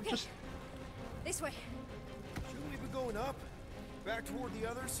 Why not Okay. just... This way. Shouldn't we be going up? Back toward the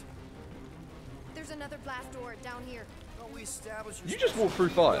others? There's another blast door down here. Don't we establish your You just walk through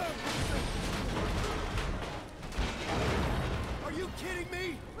fire. Are you kidding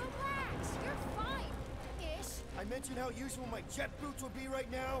me? Relax, you're fine. Ish. I mentioned how useful my jet boots would be right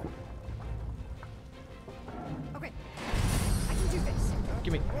now. Okay, I can do this.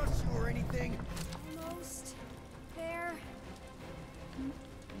 Gimme. Rush you or anything. Almost there.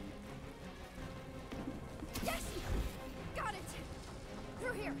 Yes! Got it!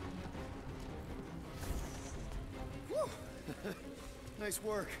 Through here. Whew. Nice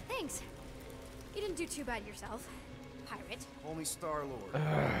work. Thanks. You didn't do too bad yourself, pirate. Only Star-Lord.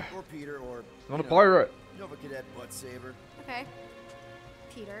 Or Peter, or... Not you a know, pirate. Nova Cadet Butt Saver. Okay.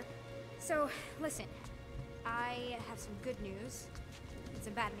 Peter. So, listen. I have some good news and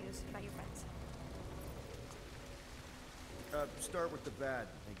some bad news about your friends. Start with the bad,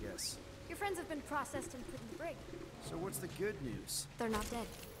 I guess. Your friends have been processed and put in the brig. So what's the good news? They're not dead.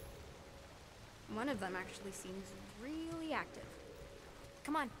 One of them actually seems really active.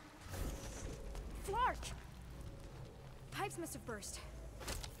 Come on. Flark! Pipes must have burst.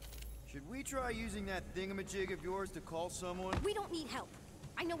 Should we try using that thingamajig of yours to call someone? We don't need help.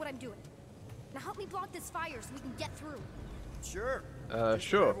 I know what I'm doing. Now help me block this fire so we can get through. Sure. Just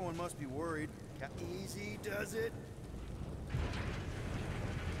sure. Everyone must be worried. Easy does it.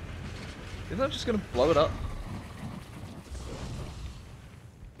 Isn't that just gonna blow it up?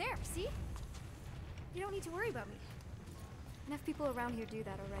 There, see? You don't need to worry about me. Enough people around here do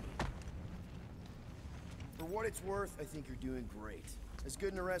that already. For what it's worth, I think you're doing great. As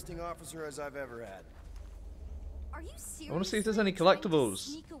good an arresting officer as I've ever had. Are you serious? I wanna see if there's any trying to collectibles.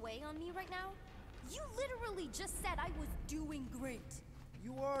 Sneak away on me right now? You literally just said I was doing great.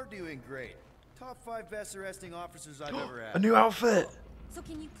 You are doing great. Top 5 best arresting officers I've ever A had. new outfit! So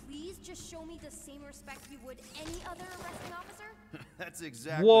can you please just show me the same respect you would any other arresting officer? That's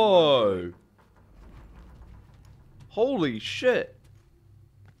exactly what I'm doing. Whoa! Holy shit!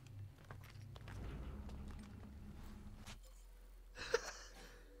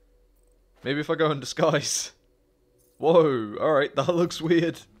 Maybe if I go in disguise. Whoa, alright, that looks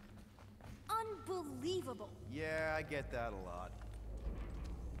weird. Unbelievable. Yeah, I get that a lot.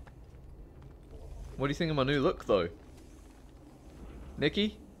 What do you think of my new look, though?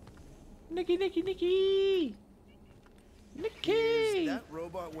 Nikki? Nikki, Nikki, Nikki! Nikki! Is that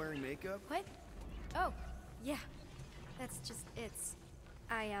robot wearing makeup? What? Oh, yeah. That's just it's.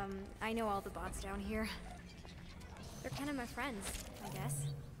 I know all the bots down here. They're kind of my friends, I guess.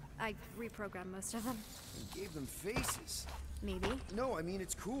 I reprogrammed most of them. You gave them faces. Maybe. No, I mean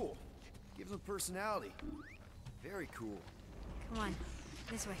it's cool. Gives them personality. Very cool. Come on,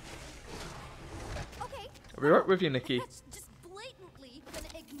 this way. Okay. I'll be right with you, Nikki. That's just blatantly gonna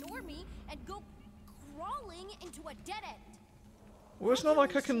ignore me and go crawling into a dead end. Well, it's not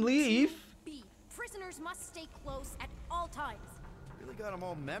like I can leave. B. Prisoners must stay close at all times. Really got them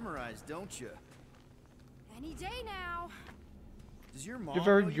all memorized, don't you? Any day now. Does your mom You're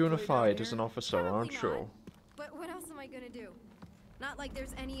very know you play down unified as here? an officer, Probably aren't not. you? But what else am I gonna do? Not like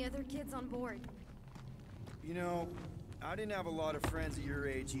there's any other kids on board. You know, I didn't have a lot of friends at your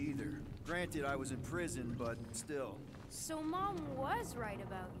age either. Granted, I was in prison, but still. So Mom was right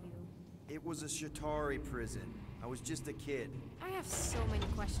about you. It was a Shatari prison. I was just a kid. I have so many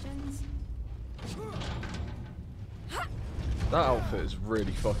questions. That outfit is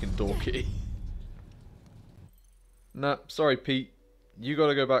really fucking dorky. Nah, sorry, Pete. You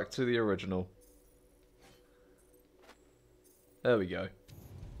gotta go back to the original. There we go.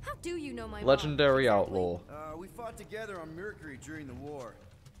 How do you know my Legendary mom? outlaw. We fought together on Mercury during the war.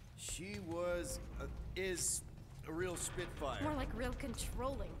 She is a real spitfire. More like real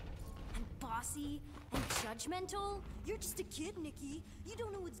controlling. And bossy and judgmental. You're just a kid, Nikki. You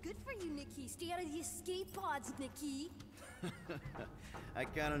don't know what's good for you, Nikki. Stay out of the escape pods, Nikki. I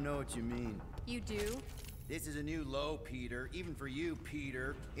kind of know what you mean. You do? This is a new low, Peter. Even for you,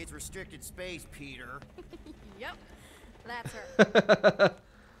 Peter. It's restricted space, Peter. Yep. That's her.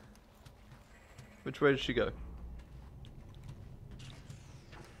 Which way did she go?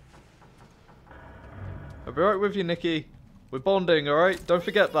 I'll be right with you, Nikki. We're bonding, alright? Don't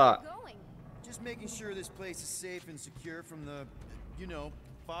forget that. Going. Just making sure this place is safe and secure from the, you know,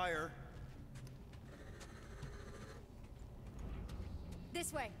 fire.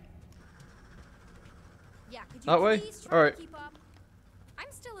 This way. Yeah, could you That way? please try Alright. to keep up?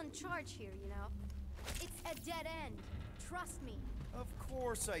 I'm still in charge here, you know? It's a dead end. Trust me. Of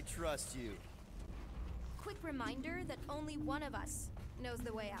course I trust you. Quick reminder that only one of us knows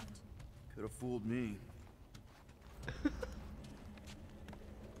the way out. Could have fooled me.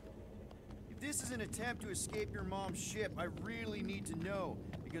 If this is an attempt to escape your mom's ship, I really need to know,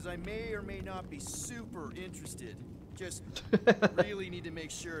 because I may or may not be super interested. Just really need to make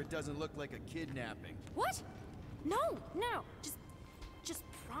sure it doesn't look like a kidnapping. What? No, no. Just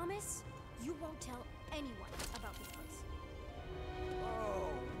promise you won't tell anyone about this place. Oh,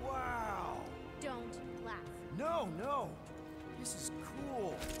 wow! Don't laugh. No, no! This is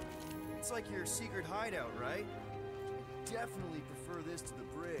cool. It's like your secret hideout, right? Definitely prefer this to the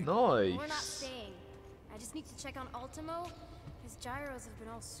brig. Nice. We're not staying. I just need to check on Ultimo. His gyros have been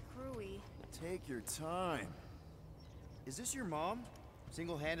all screwy. Take your time. Is this your mom?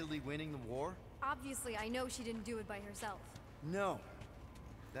 Single-handedly winning the war? Obviously, I know she didn't do it by herself. No.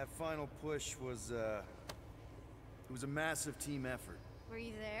 That final push was, it was a massive team effort. Were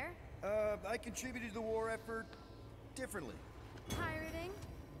you there? I contributed to the war effort differently. Pirating?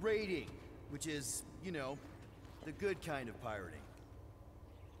 Raiding, which is, you know, the good kind of pirating.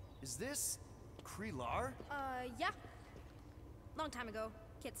 Is this Krelar? Yeah. Long time ago.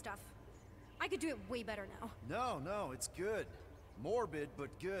 Kid stuff. I could do it way better now. No, no, it's good. Morbid, but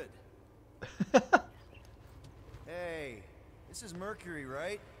good. Hey, this is Mercury,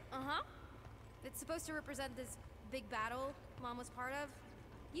 right? Uh-huh. It's supposed to represent this big battle Mom was part of.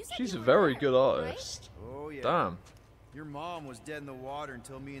 You said She's you a were very there, good right? artist. Oh, yeah. Damn. Your mom was dead in the water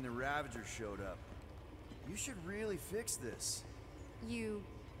until me and the Ravagers showed up. You should really fix this. You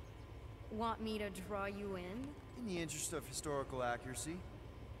want me to draw you in? In the interest of historical accuracy.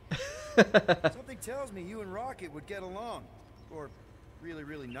 Something tells me you and Rocket would get along. Or really,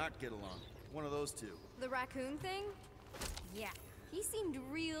 really not get along. One of those two. The raccoon thing? Yeah. He seemed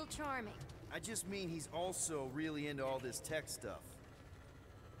real charming. I just mean he's also really into all this tech stuff.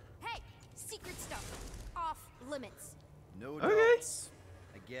 Hey! Secret stuff. Off limits. No Okay. adults.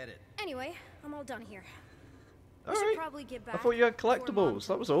 I get it. Anyway, I'm all done here. We Alright. should probably get back. I thought you had before Mom collectibles,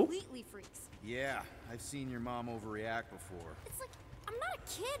 that was all. completely freaks. Yeah, I've seen your mom overreact before. It's like, I'm not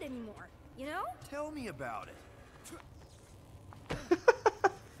a kid anymore, you know? Tell me about it.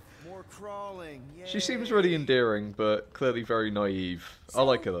 More crawling. She seems really endearing, but clearly very naive. I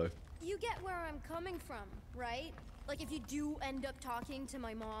like her though. You get where I'm coming from, right? Like if you do end up talking to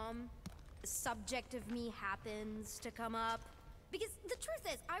my mom, the subject of me happens to come up. Because the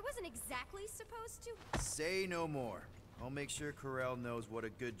truth is, I wasn't exactly supposed to. Say no more. I'll make sure Corell knows what a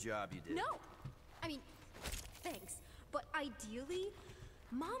good job you did. No! I mean, thanks. But ideally,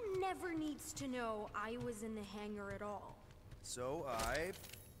 Mom never needs to know I was in the hangar at all. So I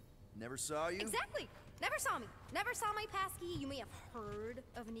never saw you? Exactly! Never saw me. Never saw my passkey. You may have heard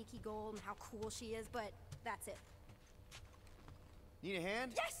of Nikki Gold and how cool she is, but that's it. Need a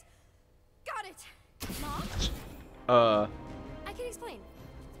hand? Yes! Got it! Mom? Uh I can explain.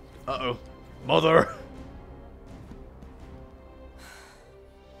 oh. Mother!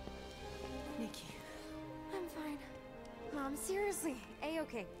 Nikki. I'm fine. Mom, seriously.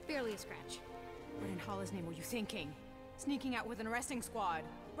 A-okay. Barely a scratch. What in Hollow's name were you thinking? Sneaking out with an arresting squad.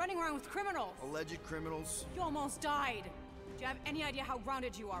 Running around with criminals. Alleged criminals. You almost died. Do you have any idea how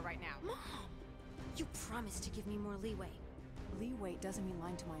grounded you are right now? Mom! You promised to give me more leeway. Leeway doesn't mean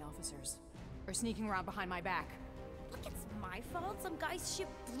lying to my officers. Or sneaking around behind my back. Look, it's my fault some guy's ship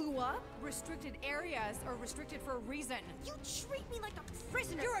blew up. Restricted areas are restricted for a reason. You treat me like a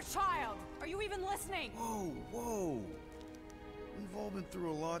prisoner. You're a child! Are you even listening? Whoa, whoa. We've all been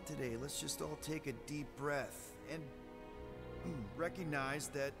through a lot today. Let's just all take a deep breath and recognize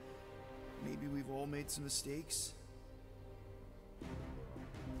that maybe we've all made some mistakes.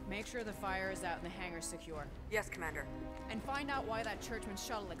 Make sure the fire is out and the hangar's secure. Yes, Commander. And find out why that churchman's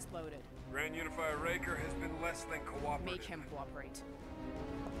shuttle exploded. Grand Unifier Raker has been less than cooperative. Make him cooperate.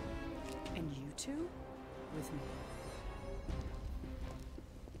 And you two? With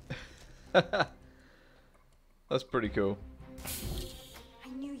me. That's pretty cool. I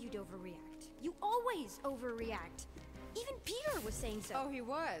knew you'd overreact. You always overreact. Even Peter was saying so. Oh, he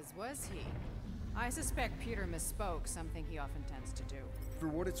was he? I suspect Peter misspoke, something he often tends to do. For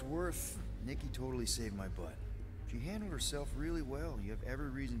what it's worth, Nikki totally saved my butt. She handled herself really well. You have every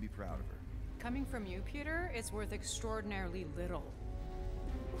reason to be proud of her. Coming from you, Peter, it's worth extraordinarily little.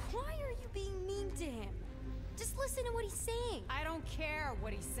 Why are you being mean to him? Just listen to what he's saying. I don't care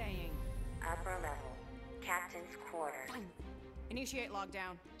what he's saying. Upper level. Captain's quarters. Fine. Initiate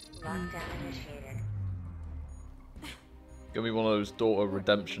lockdown. Lockdown initiated. Gonna be one of those daughter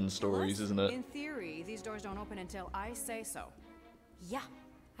redemption stories, isn't it? In theory, these doors don't open until I say so. Yeah,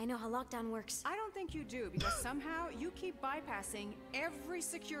 I know how lockdown works. I don't think you do, because somehow you keep bypassing every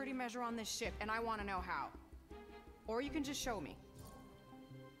security measure on this ship, and I want to know how. Or you can just show me.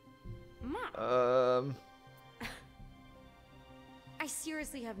 Mom. I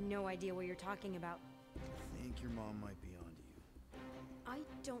seriously have no idea what you're talking about. I think your mom might be onto you. I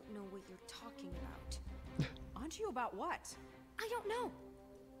don't know what you're talking about. Onto you about what? I don't know.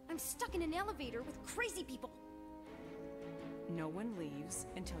 I'm stuck in an elevator with crazy people. No one leaves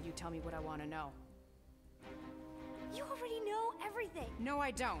until you tell me what I want to know. You already know everything. No,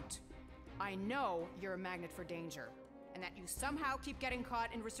 I don't. I know you're a magnet for danger, and that you somehow keep getting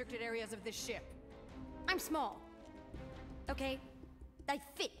caught in restricted areas of this ship. I'm small. Okay? I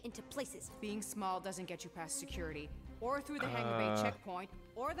fit into places. Being small doesn't get you past security, or through the hangar bay checkpoint,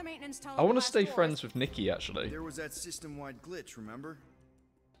 or the maintenance tunnel. I want to stay friends with Nikki, actually. There was that system-wide glitch, remember?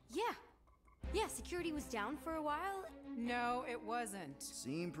 Yeah. Yeah, security was down for a while. No, it wasn't.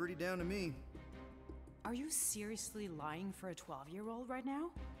 Seemed pretty down to me. Are you seriously lying for a 12-year-old right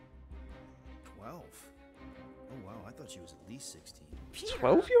now? 12? Oh wow, I thought she was at least 16. Peter!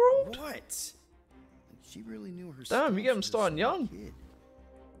 12-year-old? What? She really knew her Damn, you get them stuff. starting young. Kid.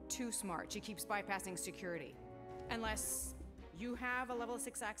 Too smart. She keeps bypassing security. Unless you have a level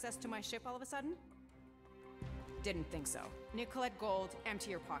 6 access to my ship all of a sudden? Didn't think so. Nicolette Gold,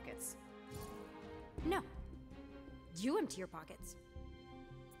 empty your pockets. No. You empty your pockets.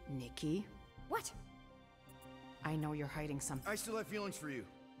 Nikki? What? I know you're hiding something. I still have feelings for you.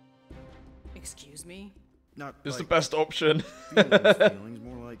 Excuse me? Not It's the like best option. feelings,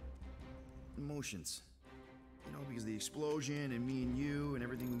 more like emotions. You know, because the explosion and me and you and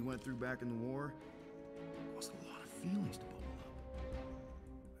everything we went through back in the war caused a lot of feelings to bubble up.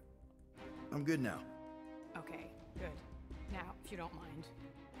 I'm good now. Okay, good. Now, if you don't mind.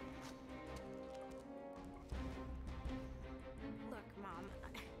 Look, Mom,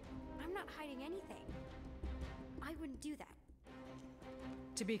 I'm not hiding anything. I wouldn't do that.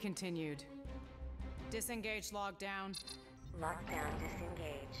 To be continued. Disengage lockdown. Lockdown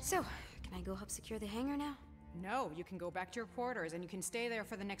disengaged. So, can I go help secure the hangar now? No, you can go back to your quarters and you can stay there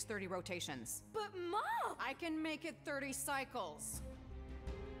for the next 30 rotations. But Mom! I can make it 30 cycles.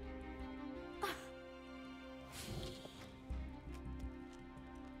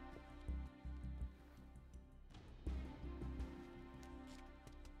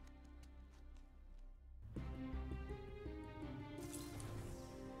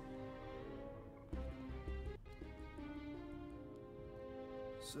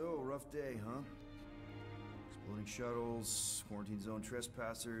 So, rough day, huh? Exploding shuttles, quarantine zone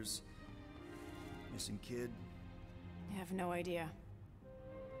trespassers, missing kid. I have no idea.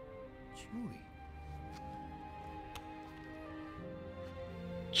 Chewie.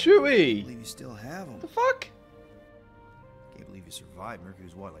 Chewie! Can't believe you still have him. The fuck? Can't believe you survived.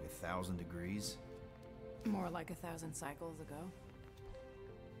 Mercury's what, like 1,000 degrees? More like 1,000 cycles ago.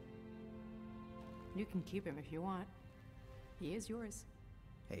 You can keep him if you want. He is yours.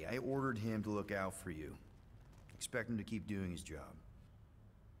 Hey, I ordered him to look out for you. Expect him to keep doing his job.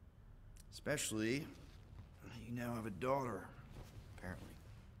 Especially, you now have a daughter, apparently.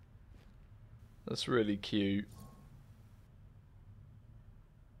 That's really cute.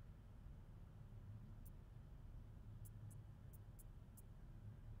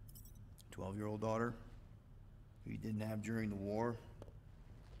 A 12-year-old daughter who you didn't have during the war.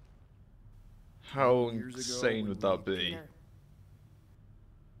 How Years ago insane when would that we- be? Peter.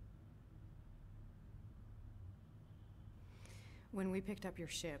 When we picked up your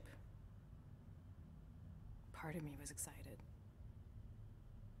ship, part of me was excited.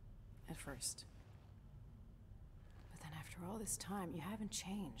 At first. But then after all this time, you haven't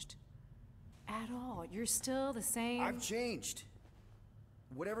changed. At all. You're still the same. I've changed.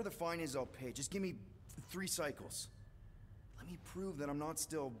 Whatever the fine is, I'll pay. Just give me 3 cycles. Let me prove that I'm not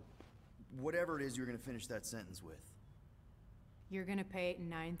still whatever it is you're gonna finish that sentence with. You're gonna pay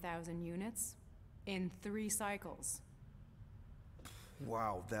 9,000 units in 3 cycles.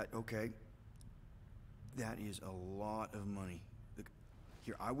 Wow, okay. That is a lot of money. Look,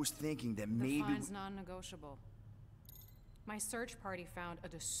 here, I was thinking that The maybe... fine's non-negotiable. My search party found a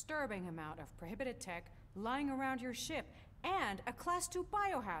disturbing amount of prohibited tech lying around your ship and a Class 2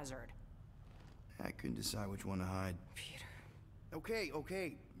 biohazard. I couldn't decide which one to hide. Peter. Okay.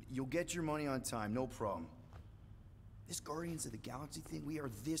 You'll get your money on time, no problem. This Guardians of the Galaxy thing, we are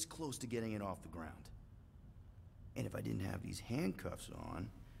this close to getting it off the ground. And if I didn't have these handcuffs on...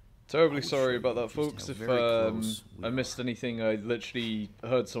 Terribly sorry about that, just how folks. If very close we I are. missed anything, I literally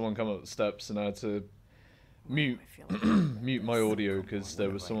heard someone come up the steps and I had to mute I feel like mute my audio because there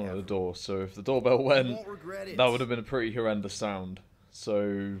was someone at the door. So if the doorbell went, won't regret it. that would have been a pretty horrendous sound.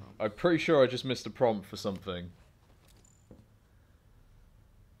 So I'm pretty sure I just missed a prompt for something.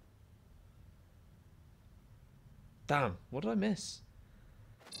 Damn, what did I miss?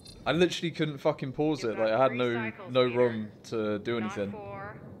 I literally couldn't fucking pause You've it. got Like I had 3 no cycles, no Peter. room to do Not anything.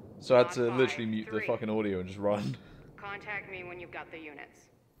 4, So I had not to 5, literally mute the 3. fucking audio and just run. Contact me when you've got the units.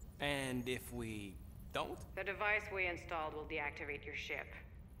 And if we don't? The device we installed will deactivate your ship,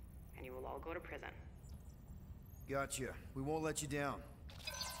 and you will all go to prison. Gotcha. We won't let you down.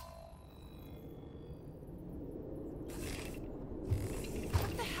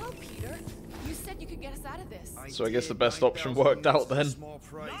 What the hell, Peter? You said you could get us out of this. So I guess the best option 9,000 worked out units is a then. Small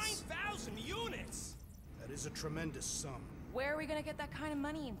price. 9,000 units! That is a tremendous sum. Where are we gonna get that kind of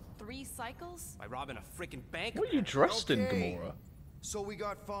money in 3 cycles? By robbing a freaking bank? What are you dressed in, Okay. Gamora? So we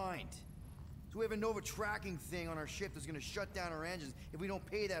got fined. So we have a Nova tracking thing on our ship that's gonna shut down our engines if we don't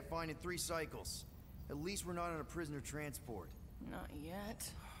pay that fine in 3 cycles. At least we're not on a prisoner transport. Not yet.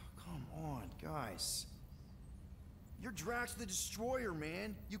 Come on, guys. You're Drax the Destroyer,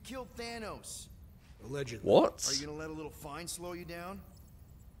 man. You killed Thanos. Allegedly. What? Are you gonna let a little fine slow you down?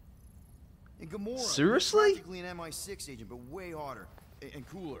 And Gamora, Seriously? you're practically an MI6 agent, but way hotter and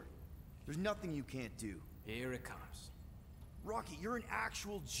cooler. There's nothing you can't do. Here it comes. Rocky, you're an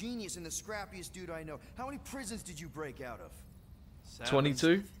actual genius and the scrappiest dude I know. How many prisons did you break out of?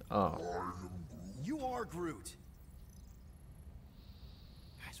 22? Oh. You are Groot.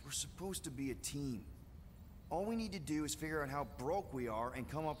 Guys, we're supposed to be a team. All we need to do is figure out how broke we are and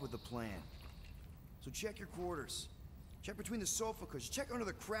come up with a plan. So check your quarters. Check between the sofa cushions. Check under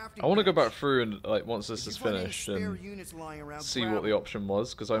the crafting I want to go bench. back through and, like, once this If is you find any finished spare and units lying around, see grab what the them. option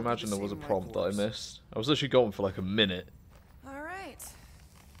was, because I I'll do imagine the there was a same in my prompt that I quarters. missed. I was literally gone for like a minute. Alright.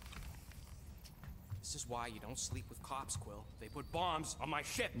 This is why you don't sleep with cops, Quill. They put bombs on my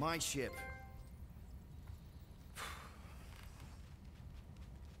ship. My ship.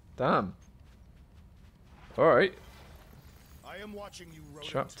 Damn. Alright, I am watching you, rodent.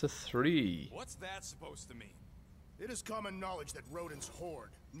 chapter 3. What's that supposed to mean? It is common knowledge that rodents hoard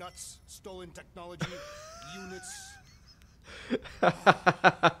nuts, stolen technology, units.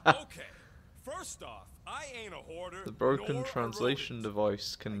 Okay, first off, I ain't a hoarder. The broken nor a translation rodent.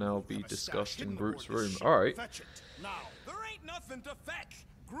 device can now You be have a stash discussed in hidden Groot's aboard this room. ship. Alright. Fetch it now. There ain't nothing to fetch.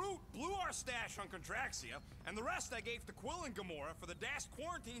 Groot blew our stash on Contraxia, and the rest I gave to Quill and Gamora for the Dash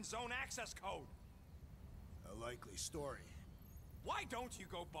Quarantine Zone access code. A likely story. Why don't you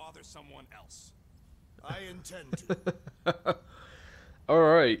go bother someone else? I intend to.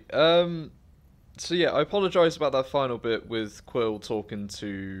 Alright, so yeah, I apologise about that final bit with Quill talking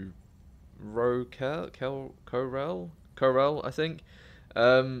to Corel, I think.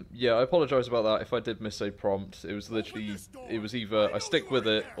 Yeah, I apologise about that if I did miss a prompt. It was literally, it was either I stick with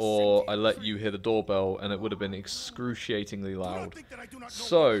it or I let you hear the doorbell and it would have been excruciatingly loud.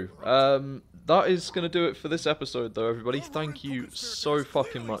 So, that is going to do it for this episode though, everybody. Thank you so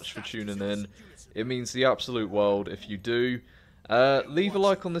fucking much for tuning in. It means the absolute world if you do. Leave a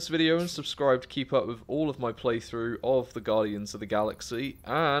like on this video and subscribe to keep up with all of my playthrough of the Guardians of the Galaxy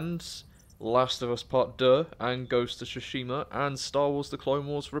and Last of Us Part 2 and Ghost of Tsushima and Star Wars The Clone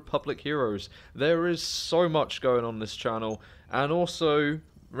Wars Republic Heroes. There is so much going on this channel, and also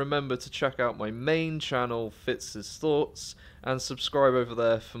remember to check out my main channel, Fitz's Thoughts, and subscribe over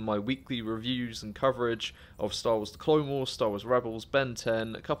there for my weekly reviews and coverage of Star Wars The Clone Wars, Star Wars Rebels, Ben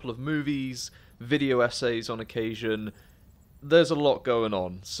 10, a couple of movies, video essays on occasion. There's a lot going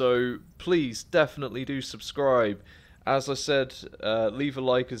on, so please definitely do subscribe. As I said, leave a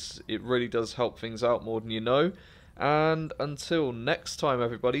like as it really does help things out more than you know. And until next time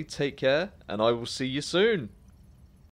everybody, take care, and I will see you soon.